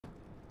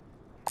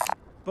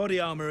Body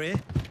armor here.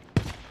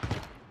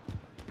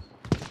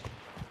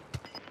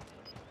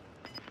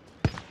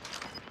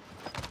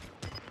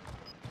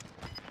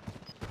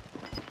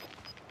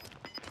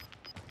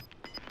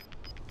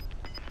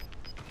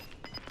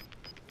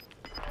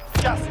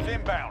 Gas is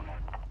inbound.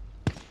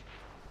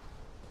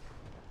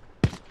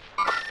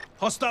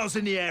 Hostiles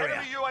in the area.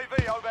 Enemy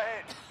UAV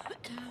overhead.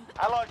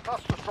 Allied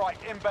cluster strike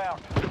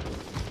inbound.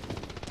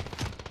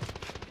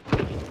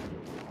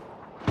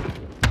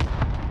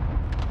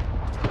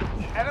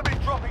 Enemy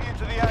dropping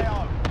into the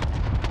AO.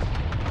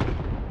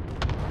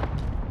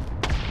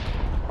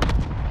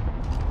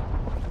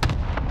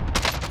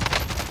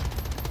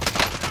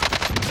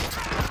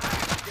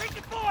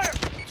 Taking fire!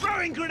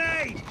 Throwing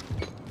grenade!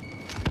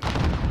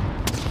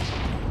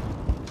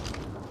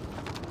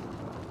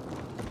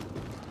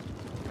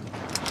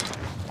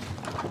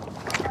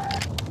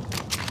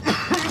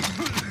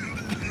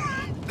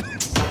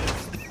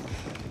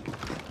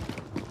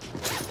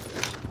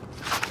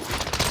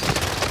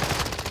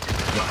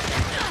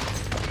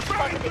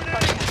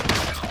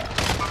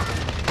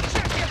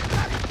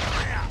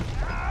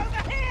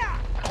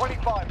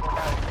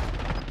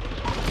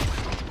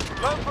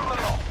 Learn from the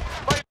loss.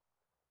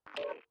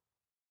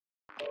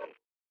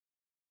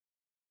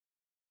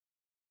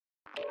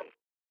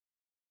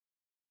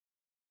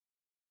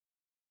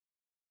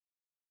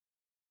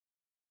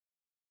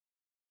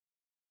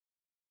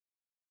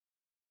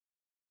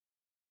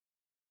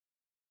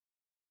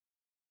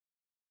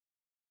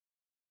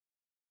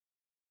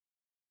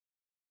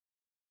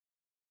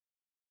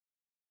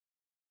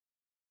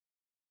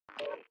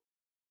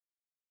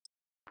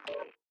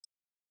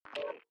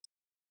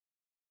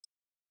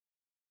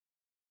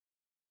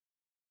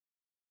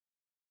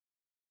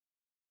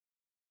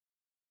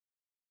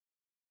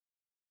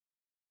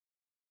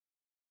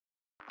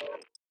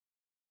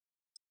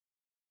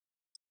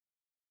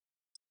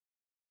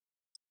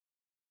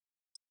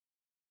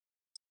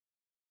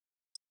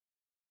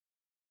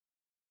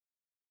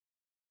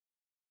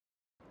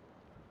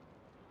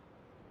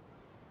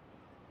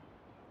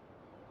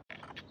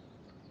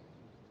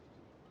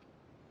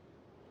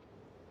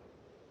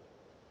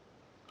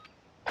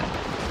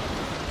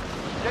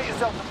 Get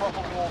yourself a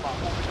proper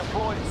warm-up. We'll be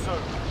deployed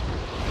soon.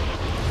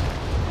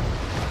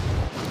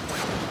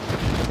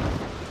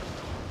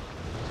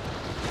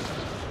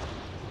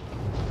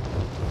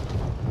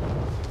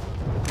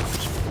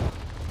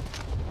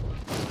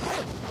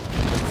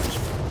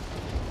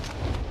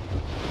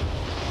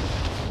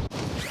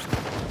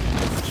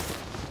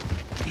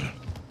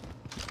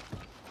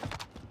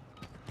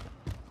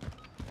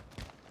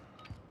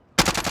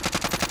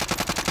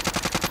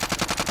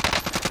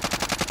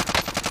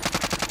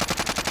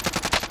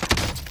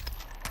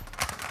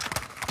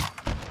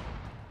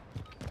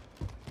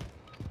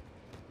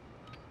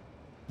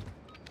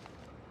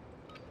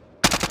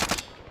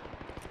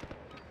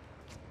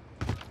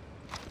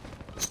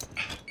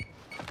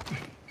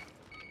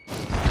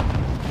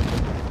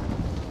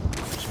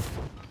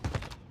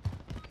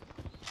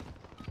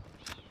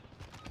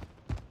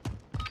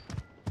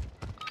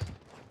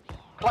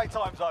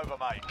 Playtime's over,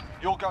 mate.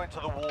 You're going to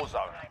the war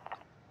zone.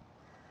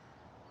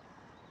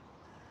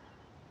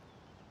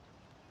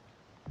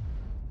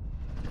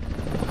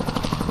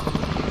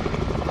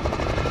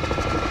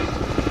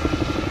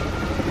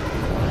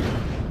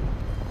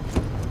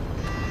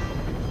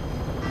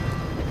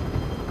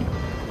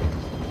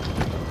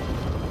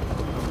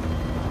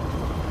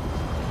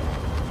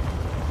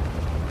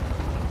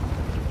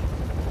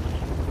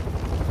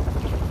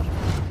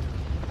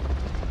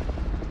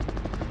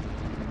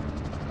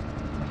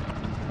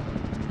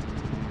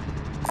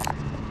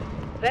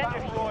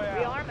 Vendors,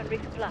 rearm and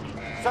resupply.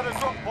 Set a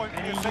drop point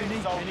for your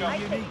seat, soldier. I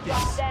think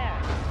drop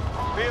there.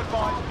 Be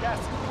advised, gas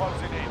is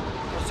closing in.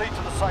 Proceed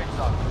to the safe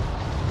zone.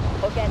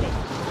 Organic.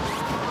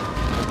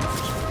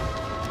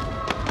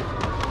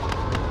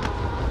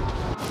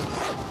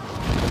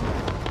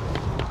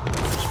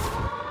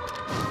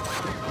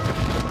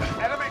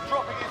 Enemy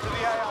dropping into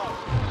the AO.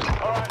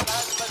 All right,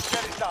 lads, let's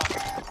get it done.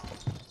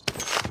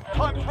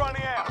 Time's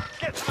running out.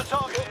 Get to the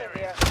target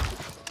area.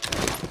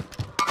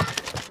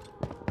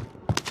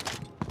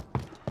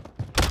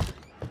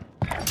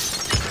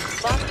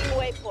 Marking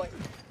waypoint.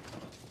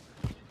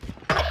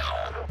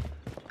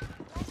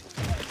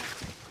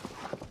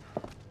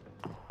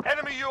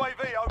 Enemy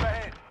UAV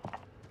overhead.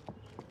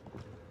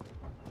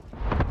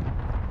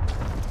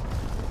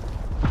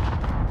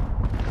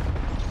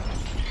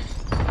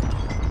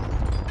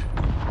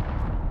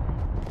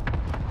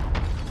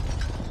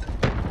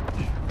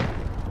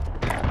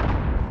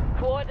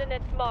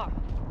 Coordinates marked.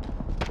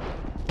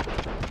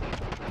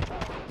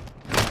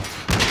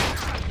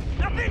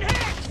 Nothing hit!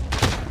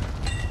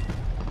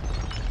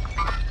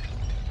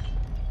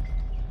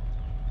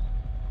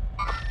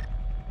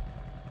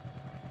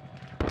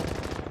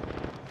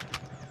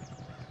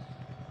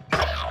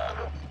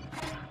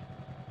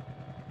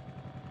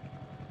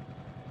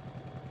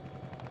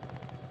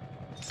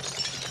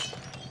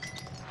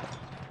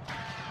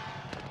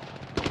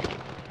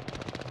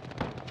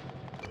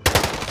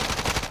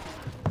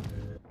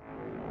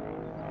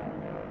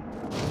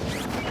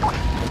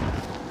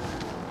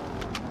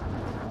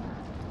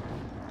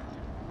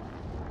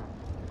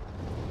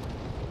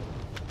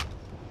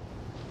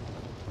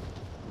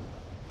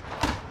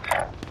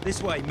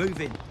 This way,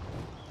 moving.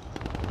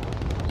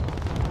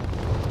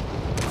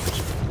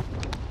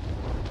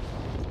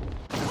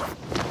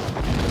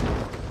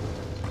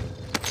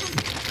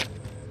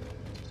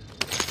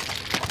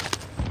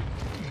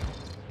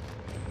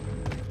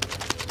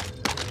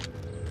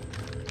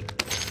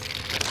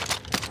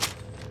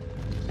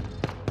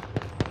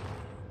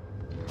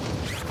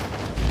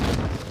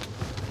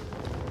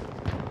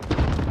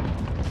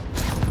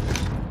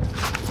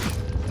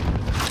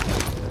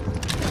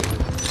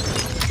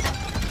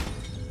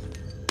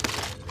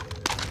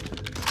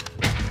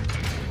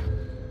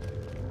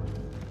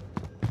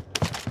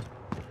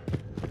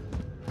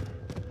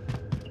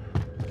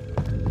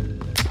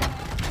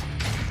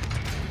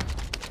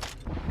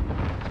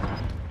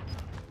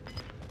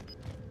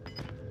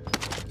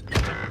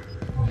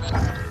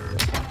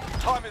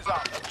 Time is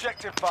up.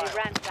 Objective They failed.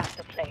 ransacked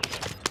the place.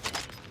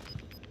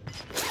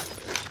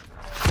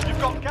 You've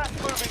got gas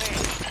moving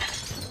in.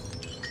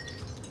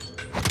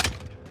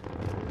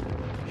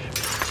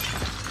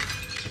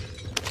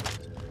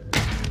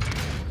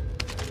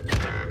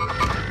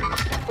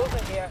 Over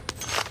here.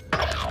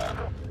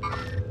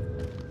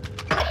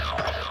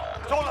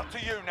 It's all up to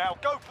you now.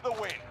 Go for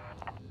the win.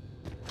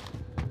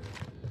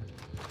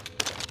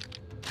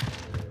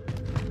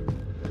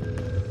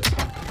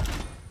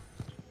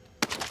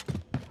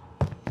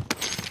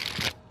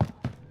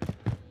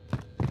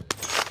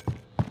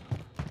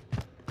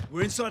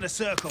 We're inside a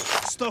circle.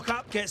 Stock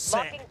up, get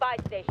set. Marking buy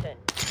station.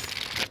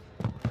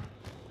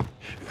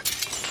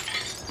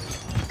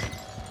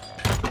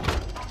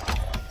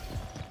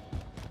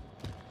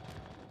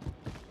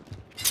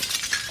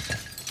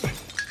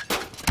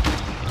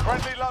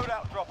 Friendly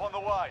loadout drop on the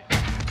way.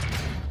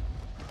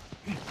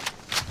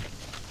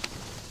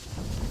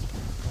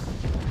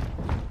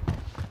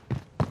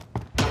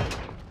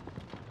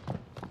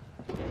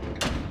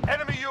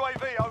 Enemy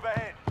UAV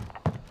overhead.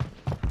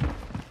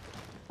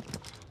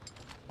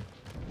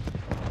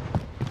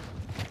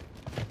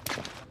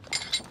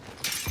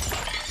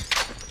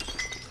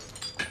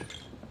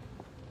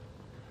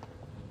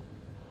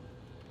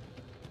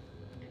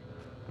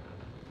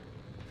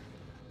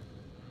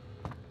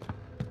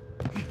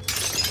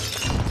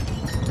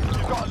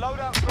 You've got a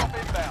loadout drop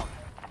inbound.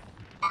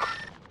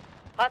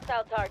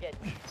 Hostile target.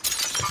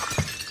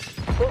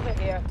 Over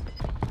here.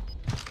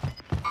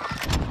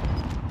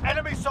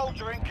 Enemy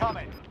soldier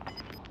incoming.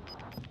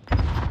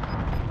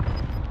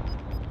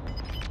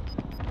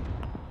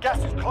 Gas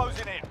is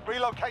closing in.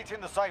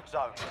 Relocating the safe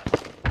zone.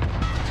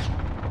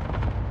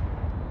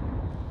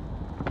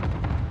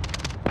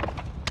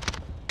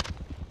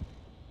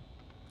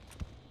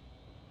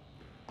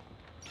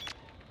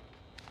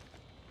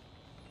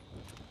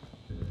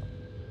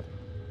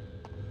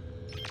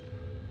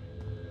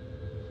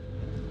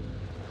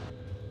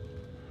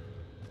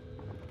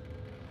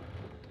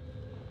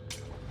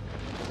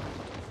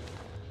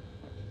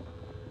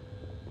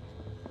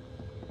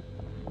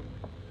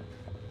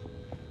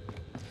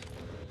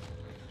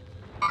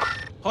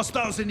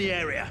 Hostiles in the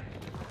area.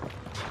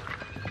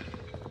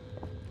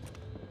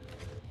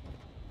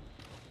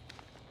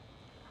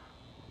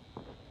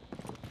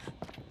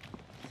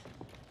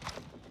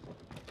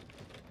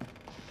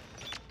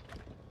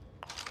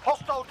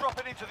 Hostile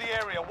dropping into the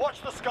area.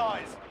 Watch the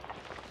skies.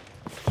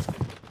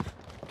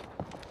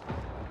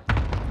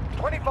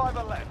 25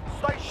 are left.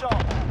 Stay sharp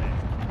on this.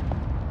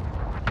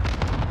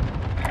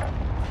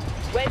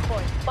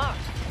 Waypoint marked.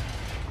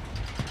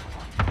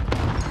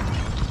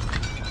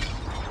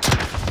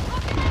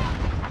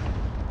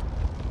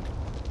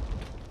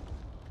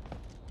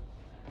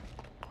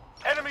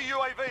 Enemy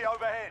UAV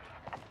overhead.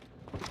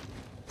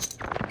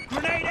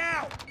 Grenade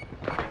out!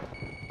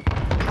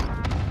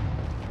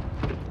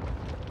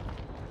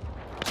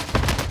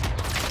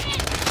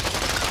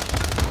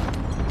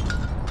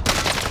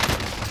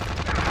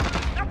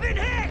 I've been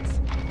hit!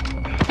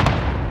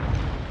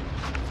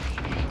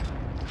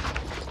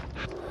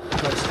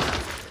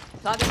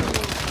 Target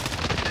removed.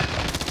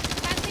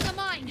 Planting a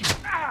mine.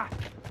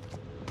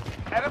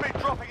 Enemy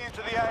dropping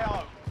into the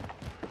AO.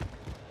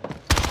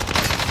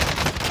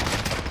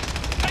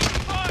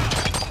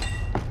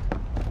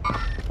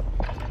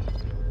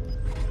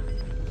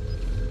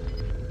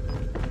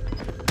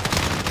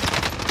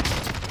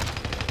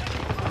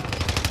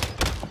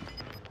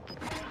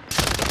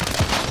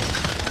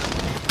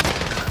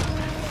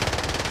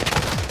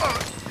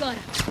 Got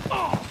him.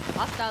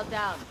 Hostile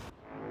down.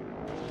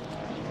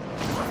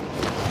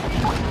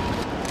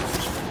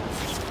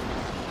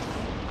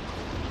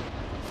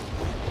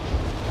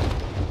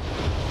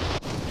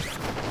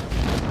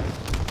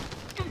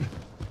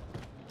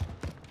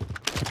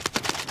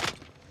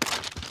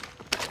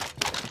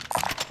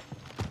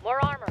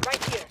 More armor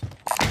right here.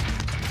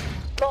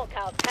 Full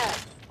count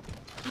pass.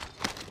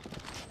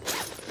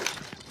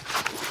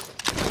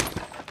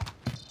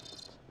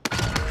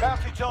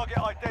 Bounty target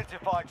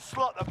identified.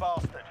 Slot the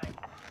bastard.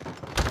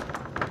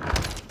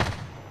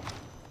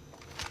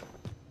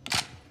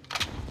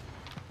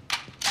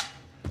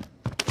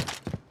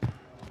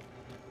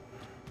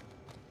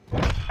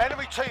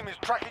 Enemy team is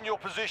tracking your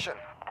position.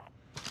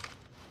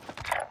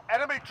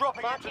 Enemy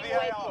dropping into Marking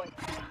the AR. waypoint.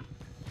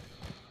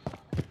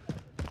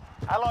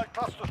 Allied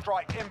cluster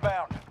strike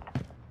inbound.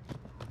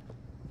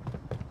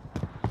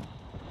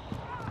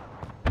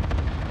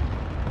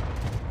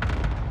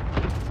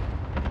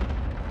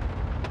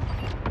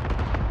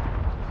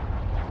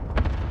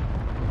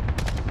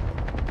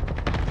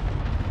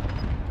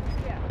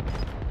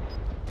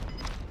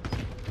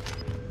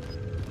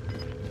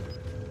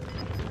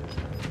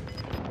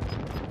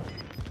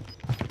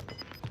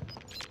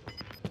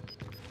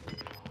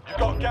 You've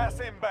got gas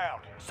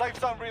inbound. Safe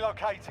zone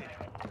relocated.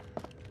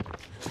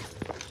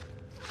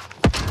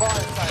 Fire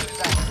sale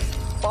is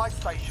active. Buy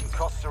station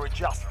costs are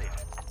adjusted.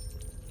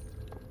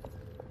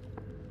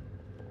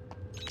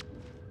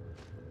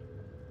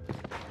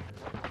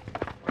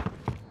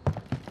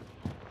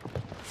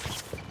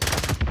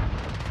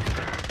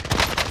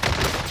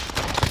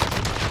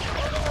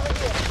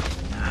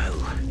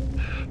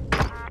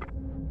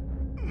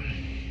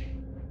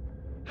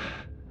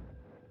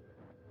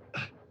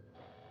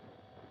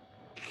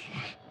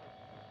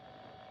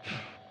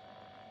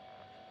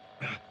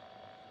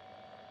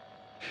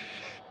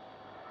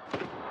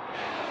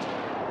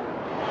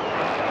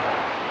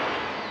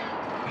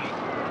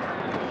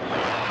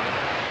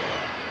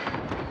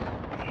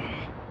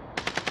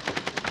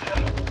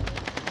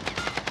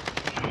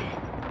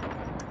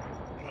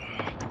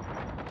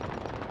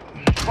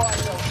 Fire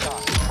sale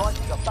done.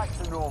 Prices are back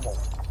to normal.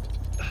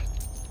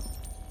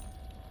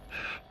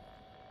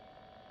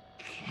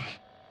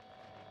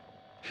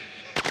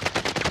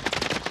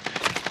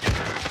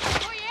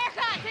 Oh, yeah,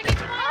 taking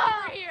fire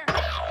over here!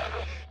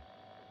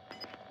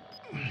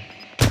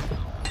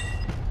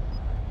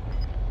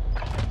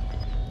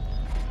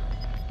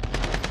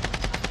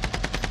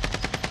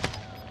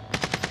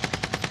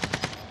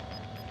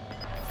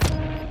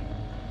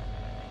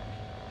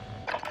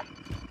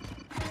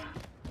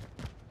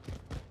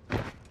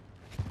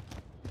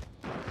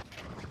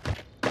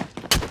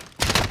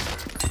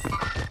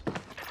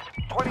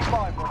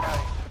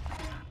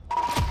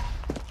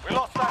 We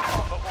lost that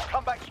one, but we'll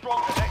come back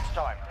stronger next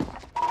time.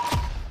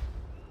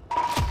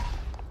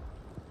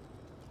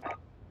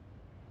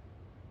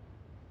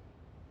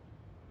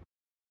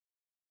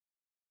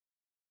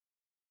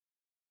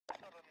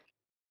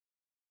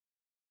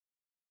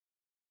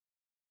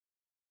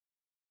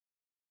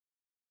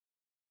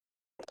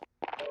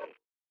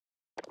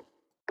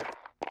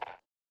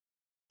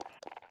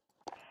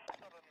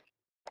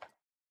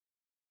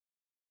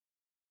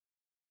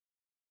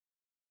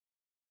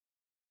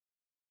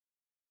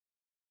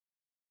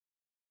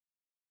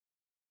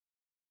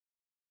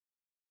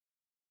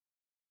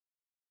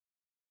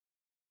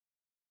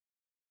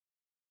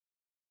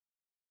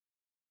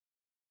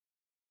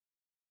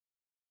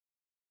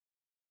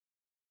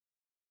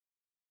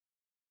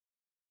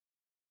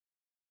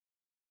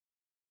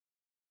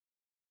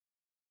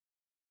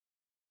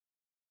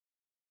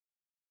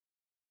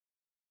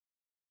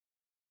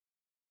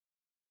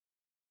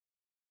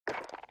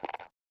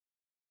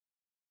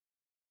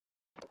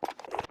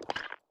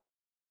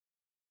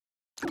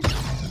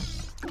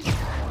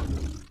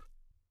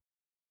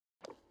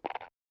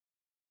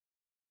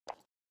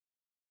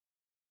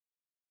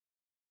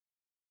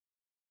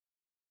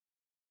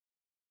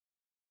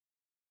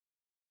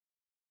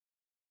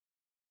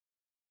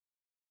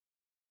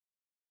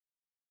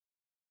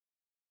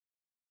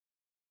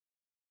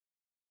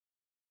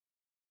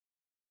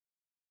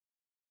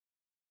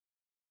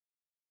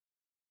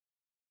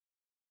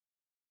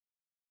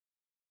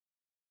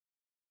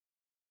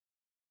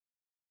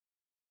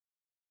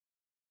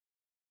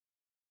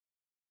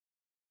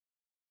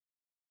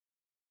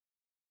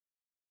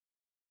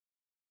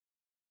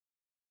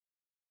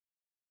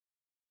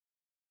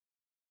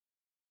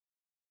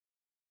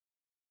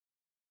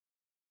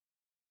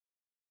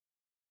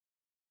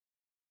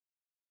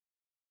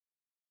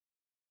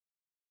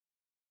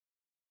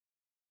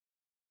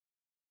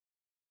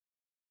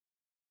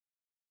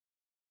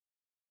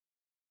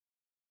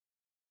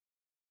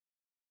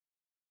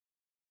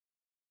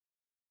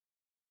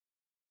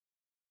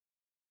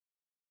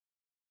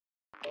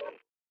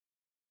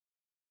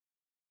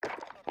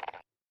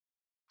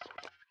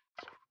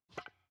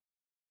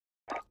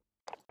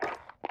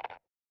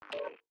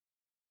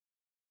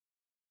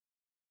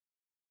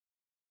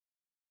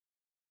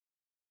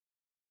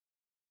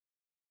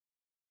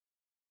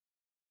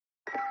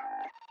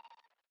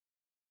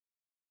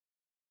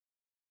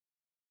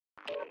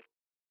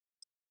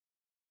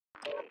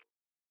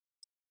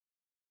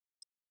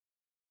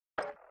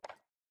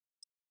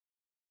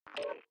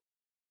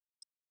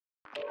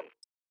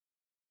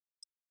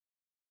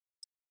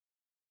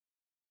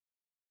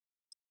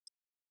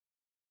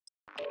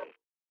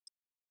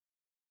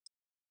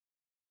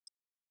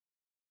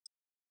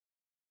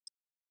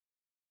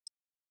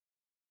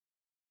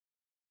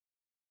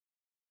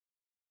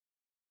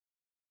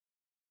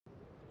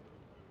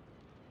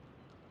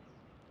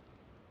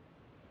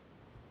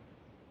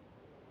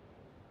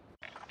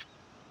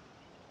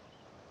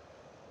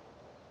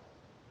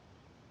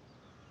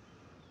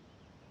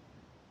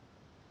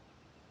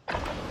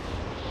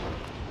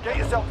 Get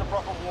yourself to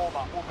proper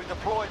warm-up. We'll be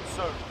deploying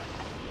soon.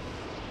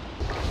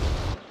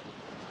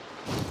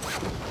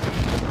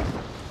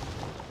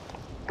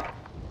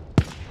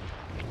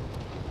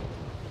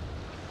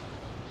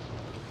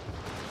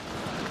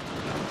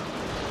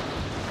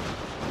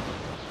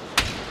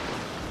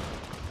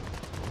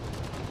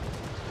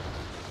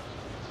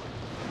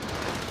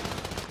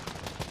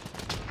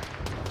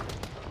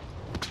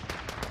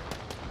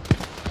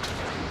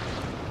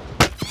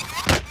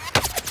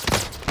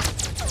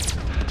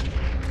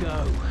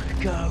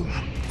 go.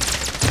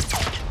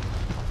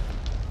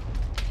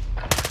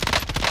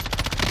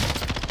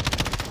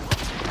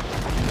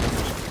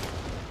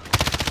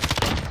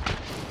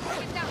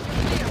 Get down, you're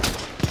clear.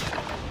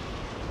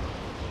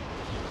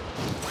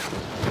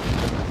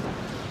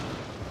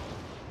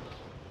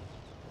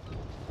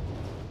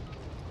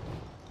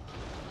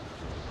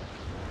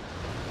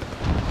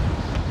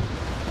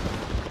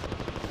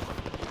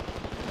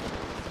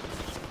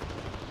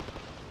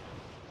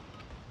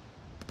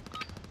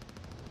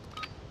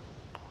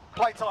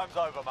 Playtime's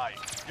over, mate.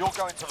 You're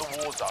going to the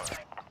war zone.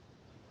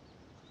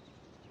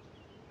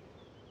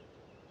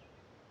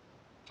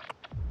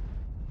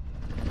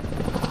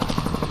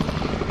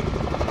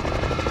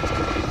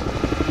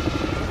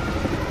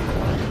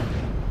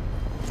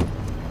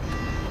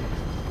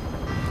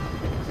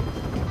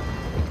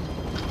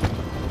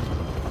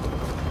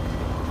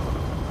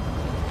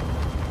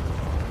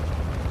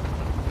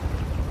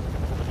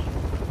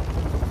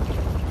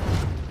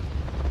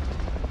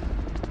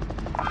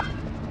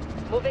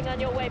 Moving on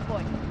your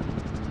waypoint.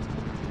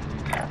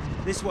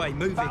 This way,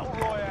 moving. Battle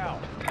Royale.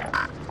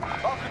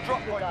 Mark a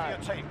drop point for your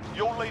team.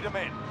 You'll lead them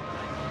in.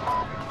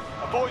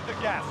 Avoid the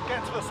gas.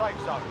 Get to the safe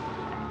zone.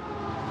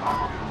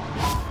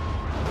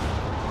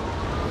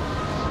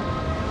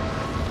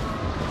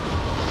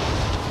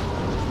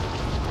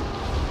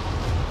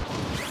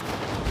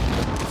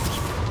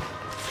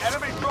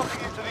 Enemy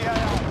dropping into the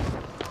AO.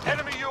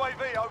 Enemy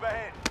UAV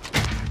overhead.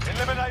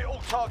 Eliminate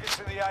all targets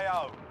in the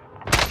AO.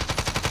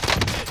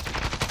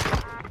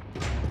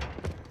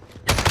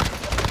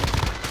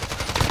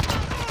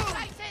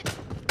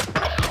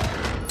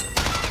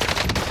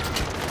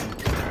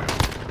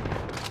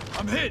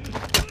 I'm hit.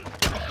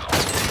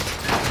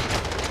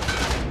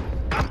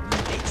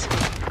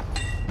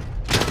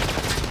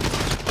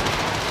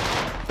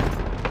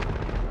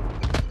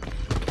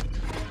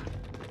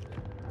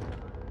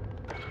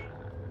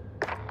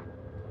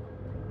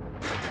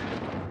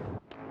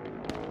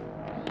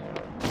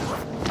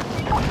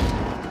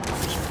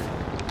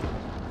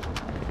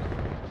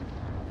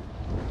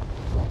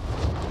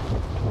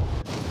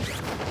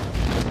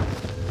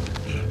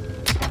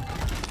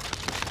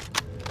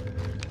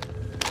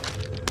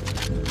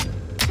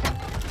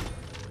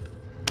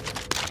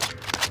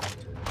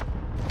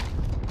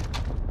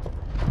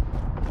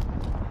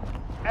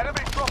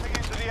 Enemy dropping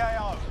into the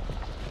AO.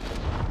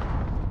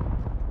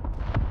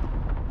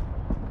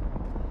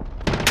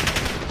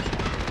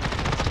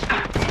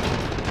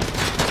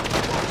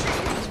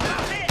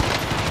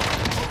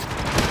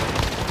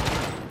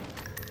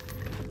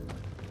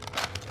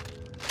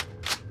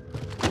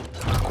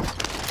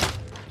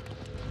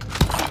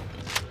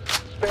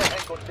 Spare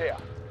angle there.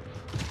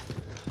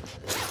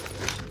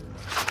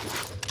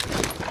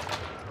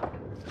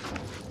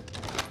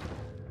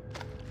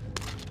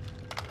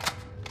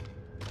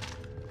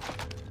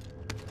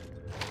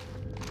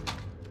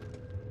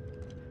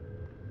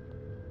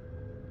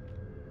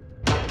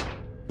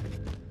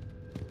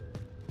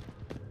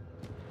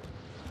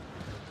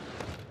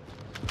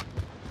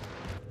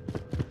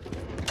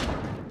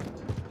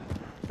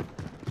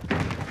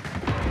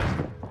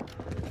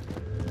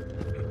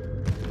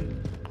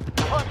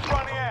 Time's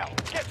running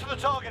out. Get to the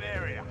target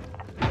area.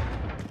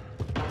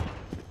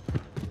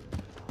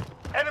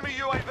 Enemy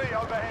UAV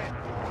overhead.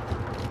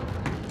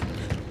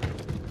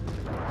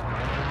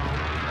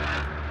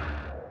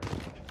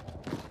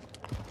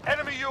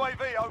 Enemy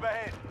UAV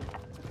overhead.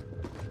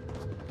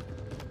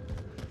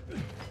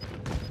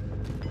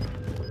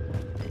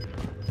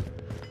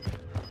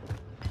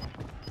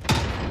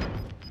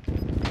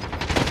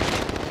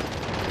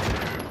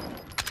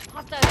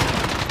 Hostile.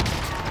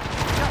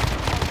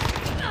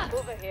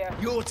 Over here.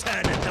 Your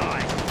turn to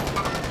die.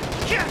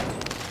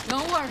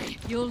 Don't worry,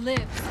 you'll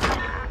live.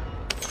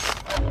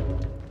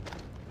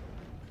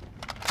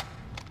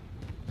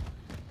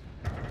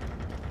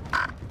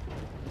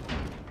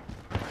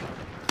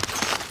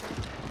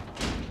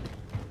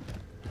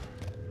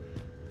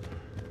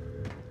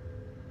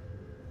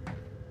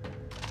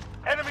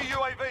 Enemy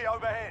UAV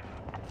overhead.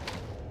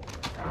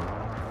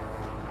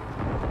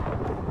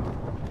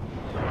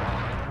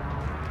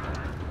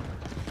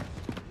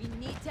 We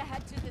need to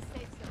head to the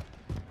safe zone.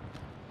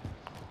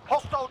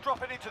 Hostile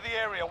dropping into the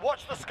area.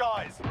 Watch the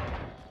skies.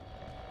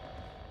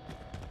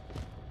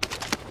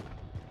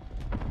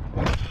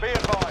 Be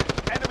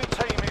advised, enemy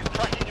team is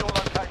tracking your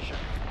location.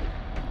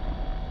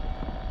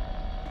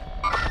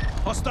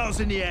 Hostiles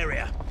in the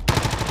area.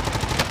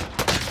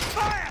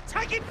 Fire!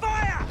 Taking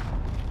fire!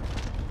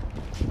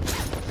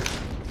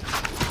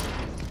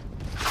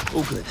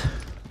 All good.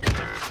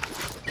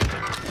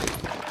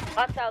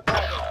 Hostile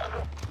target.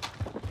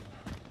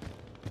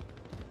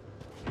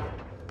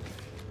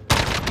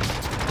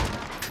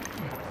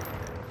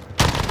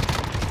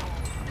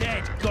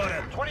 Dead. Got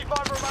him.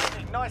 25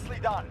 remaining. Nicely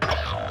done.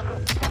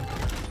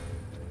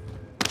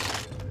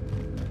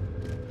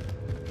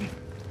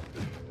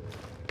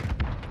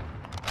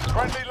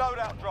 Friendly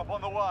loadout drop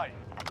on the way.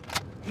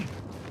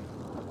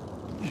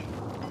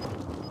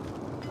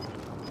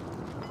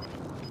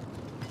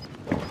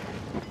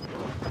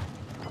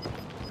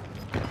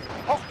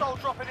 Hostile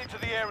dropping into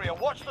the area. area.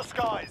 Watch the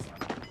skies.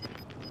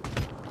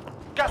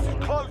 Gas is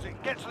closing.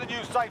 Get to the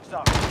new safe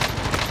zone.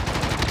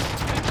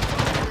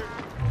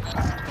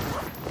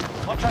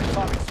 Contract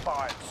time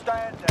expired.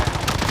 Stand down.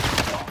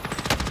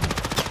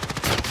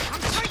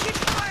 I'm taking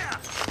fire!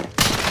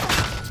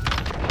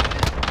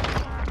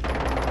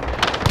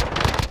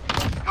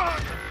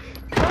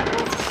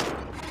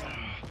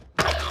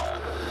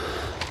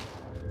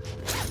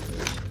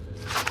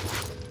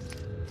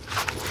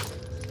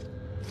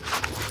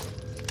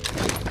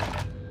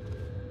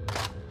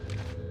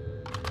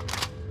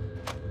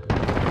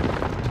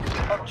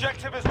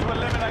 Objective is to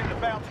eliminate the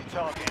bounty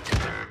target.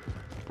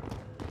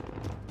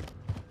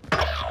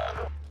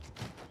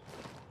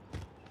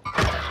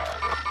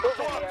 It's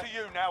all up to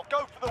you now.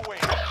 Go for the win.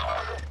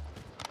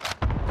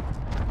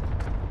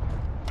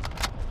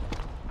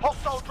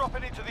 Hostile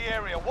dropping into the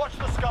area. Watch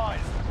the skies.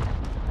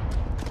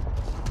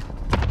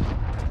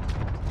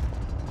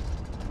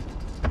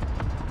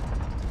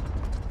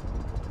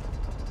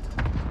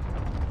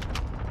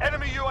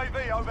 Enemy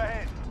UAV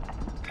overhead.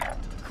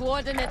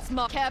 Coordinates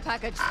marked. Care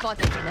package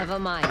spotted. Never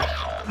mind.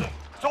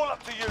 It's all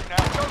up to you now.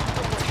 Go for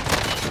the win.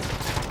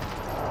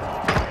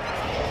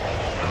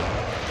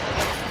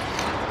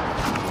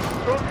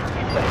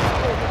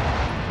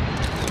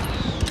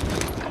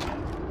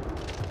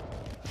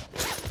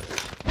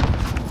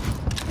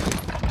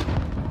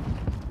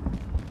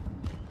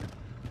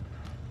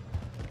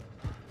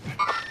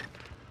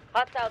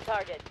 Hostile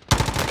target.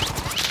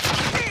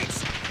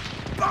 It's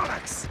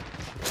bollocks!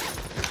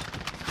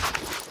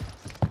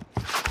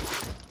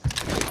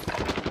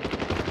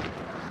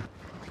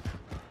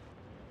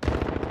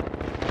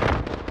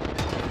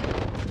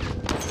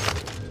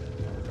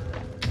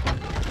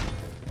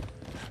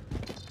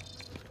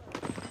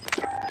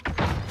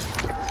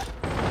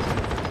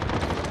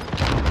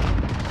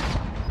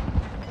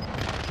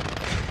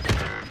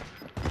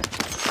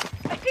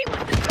 I see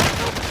one.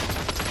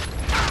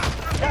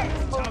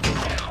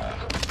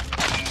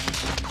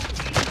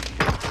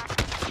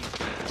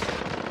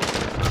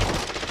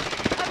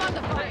 I'm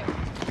under fire.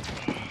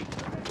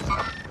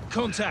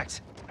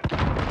 Contact!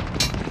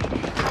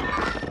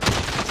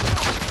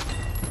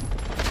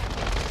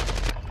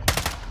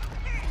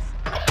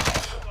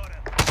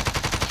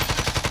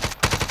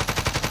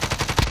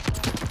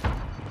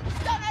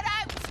 Stun it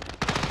out!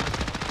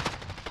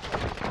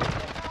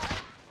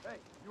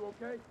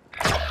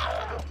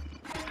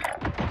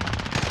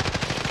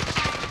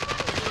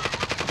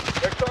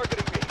 They're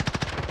targeting me.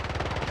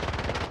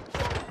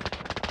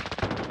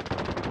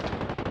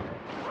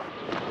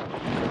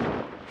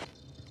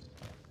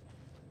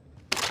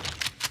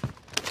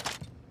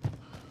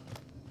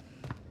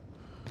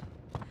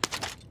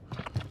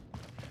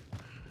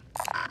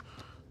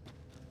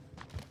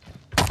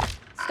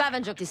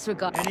 Scavenger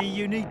disregard. Any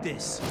you need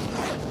this?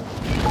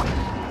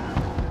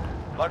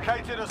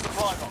 Located a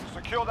supply box.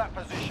 Secure that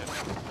position.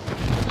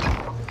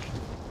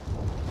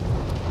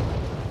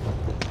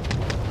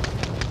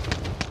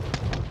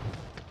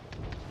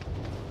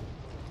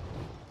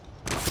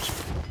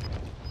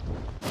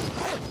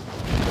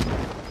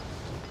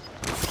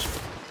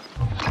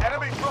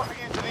 Enemy dropping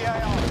into the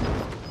AR.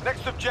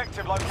 Next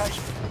objective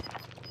location.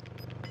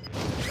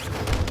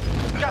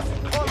 Gas is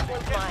closing.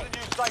 Get to the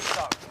new safe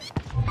zone.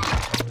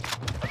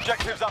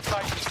 Objectives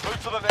updated. Move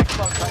to the next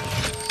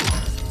location.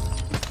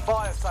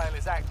 Fire sale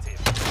is active.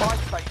 Buy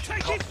station.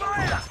 Taking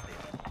fire!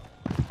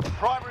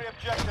 Primary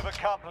objective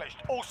accomplished.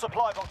 All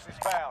supply boxes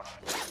found.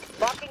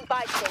 Marking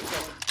buy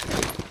station.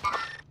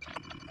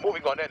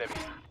 Moving on enemy.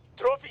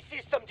 Trophy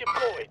system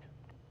deployed.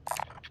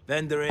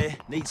 Vendor here.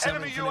 Need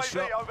Enemy something from the UAV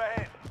shop.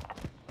 overhead.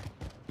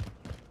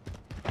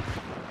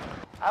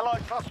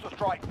 Allied cluster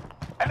strike.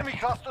 Enemy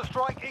cluster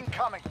strike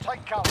incoming.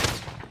 Take cover.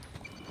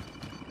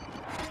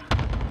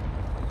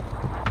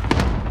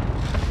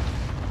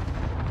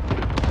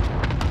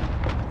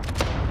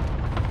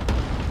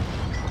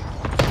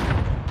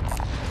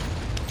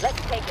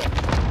 Let's take it.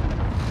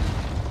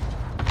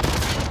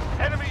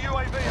 Enemy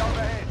UAV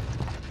overhead.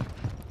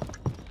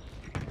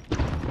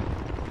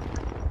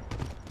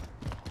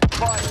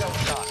 Fire cell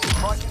start.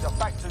 Prices are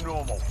back to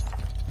normal.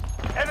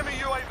 Enemy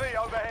UAV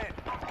overhead.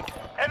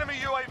 Enemy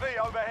UAV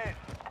overhead.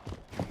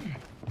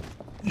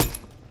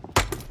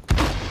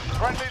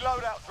 Friendly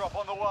loadout drop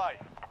on the way.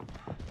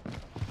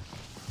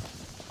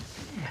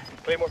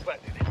 Claymore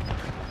planted.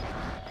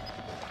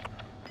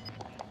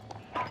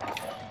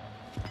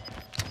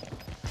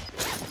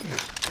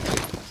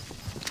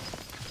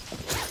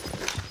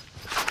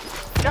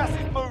 Gas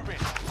is moving.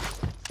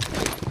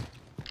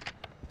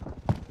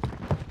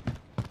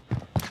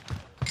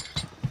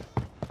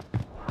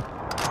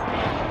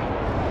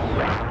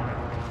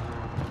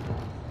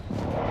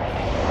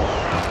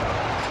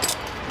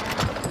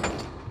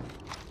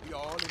 We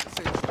all in the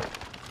same spot.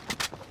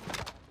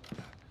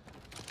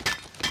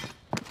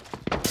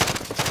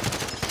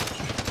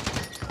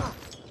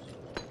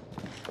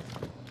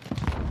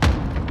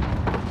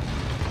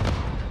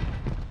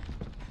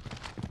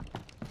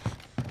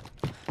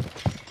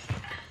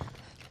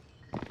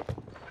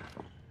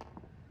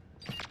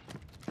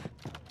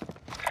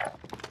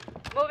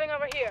 Moving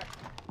over here.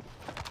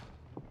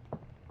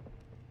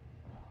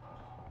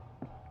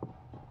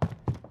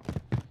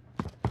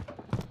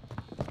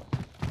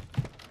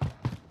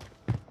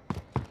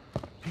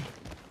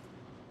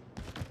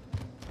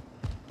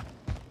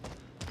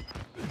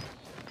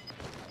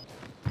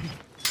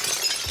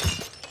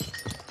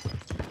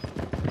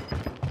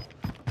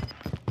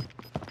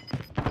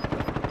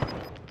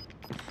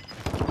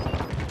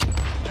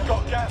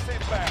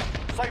 Gas inbound.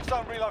 Safe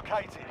zone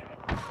relocated.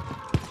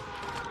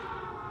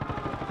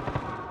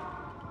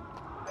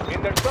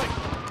 In their sight.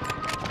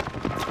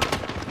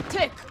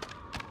 Tick.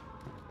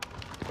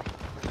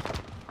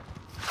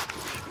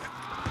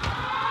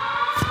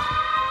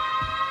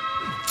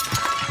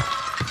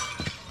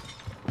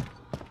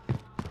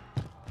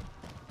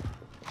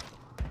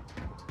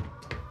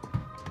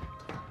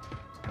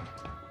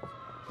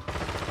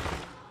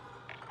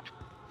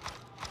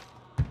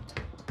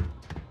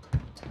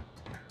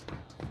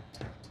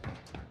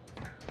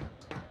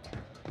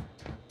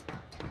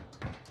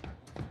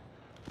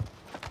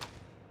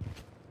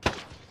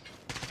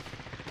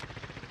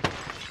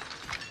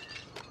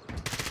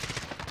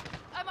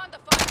 I'm on the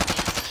phone.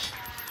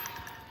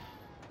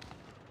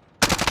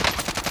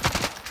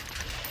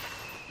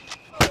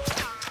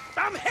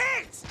 I'm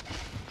hit!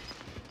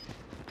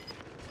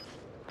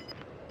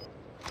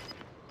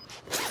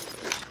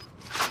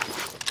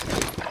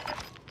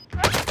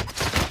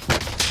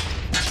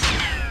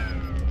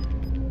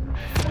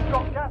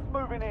 Got gas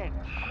moving in.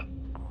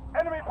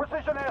 Enemy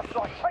precision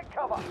airstrike. Take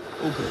cover.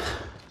 All good.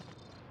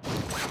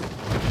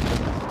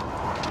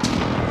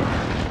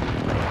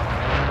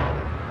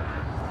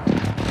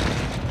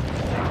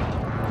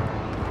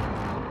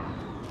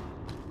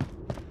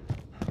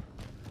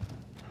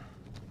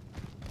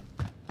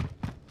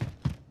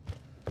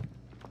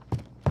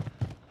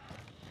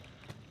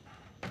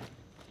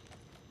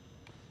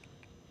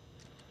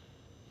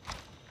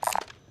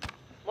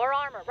 More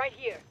armor, right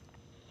here.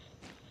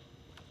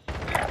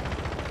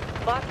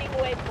 Marking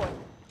waypoint.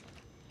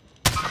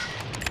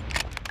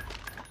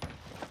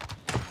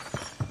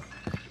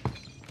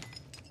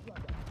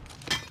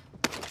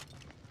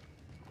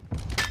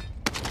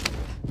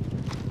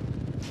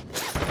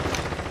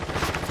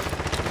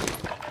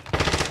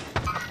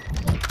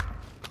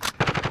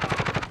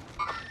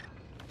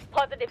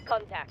 Positive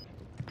contact.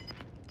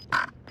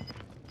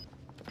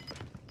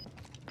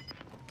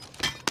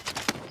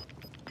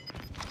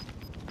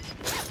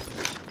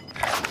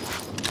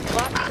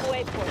 Marking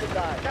waypoint.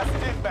 Gas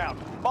is inbound.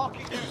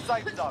 Marking new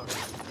safe zone.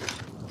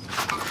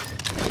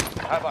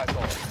 Have I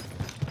thought?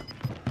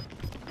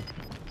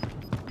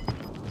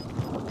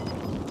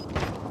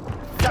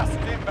 Gas is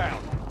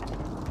inbound.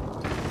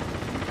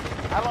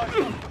 Allied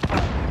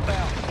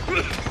inbound.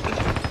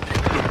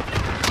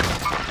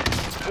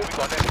 Moving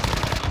on enemy.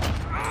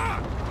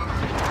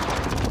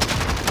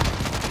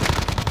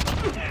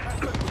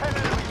 10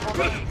 enemies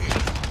remaining.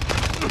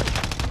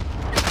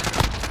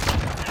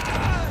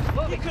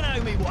 You can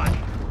owe me one.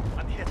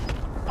 I'm hit.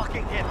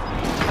 Fucking hit.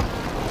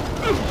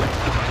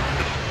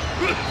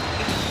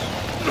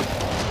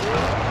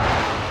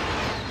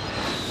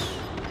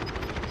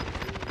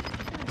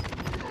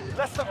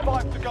 Less than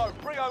 5 to go.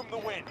 Bring home the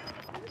win.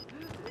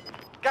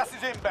 Gas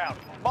is inbound.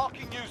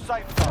 Marking new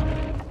safe zone.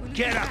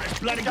 Get up, let's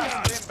bloody go.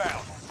 Gas is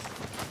inbound.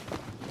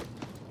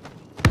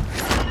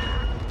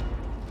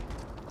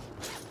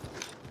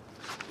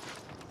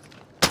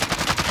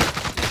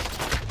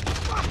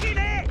 Fucking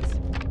it!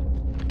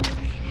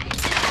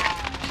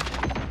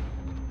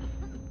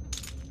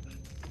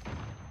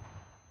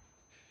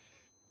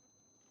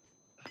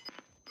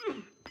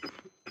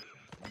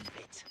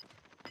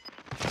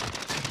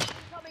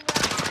 Coming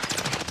round.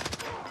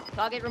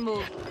 Target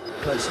removed.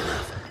 Close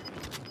enough.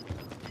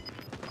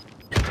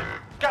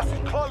 Gas is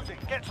closing.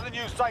 Get to the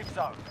new safe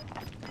zone.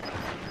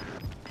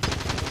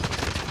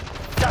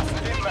 Gas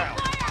is inbound.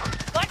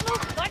 Light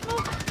move! Light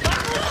move!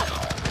 Light move!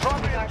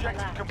 Primary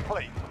objective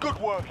complete. Good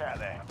work out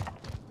there.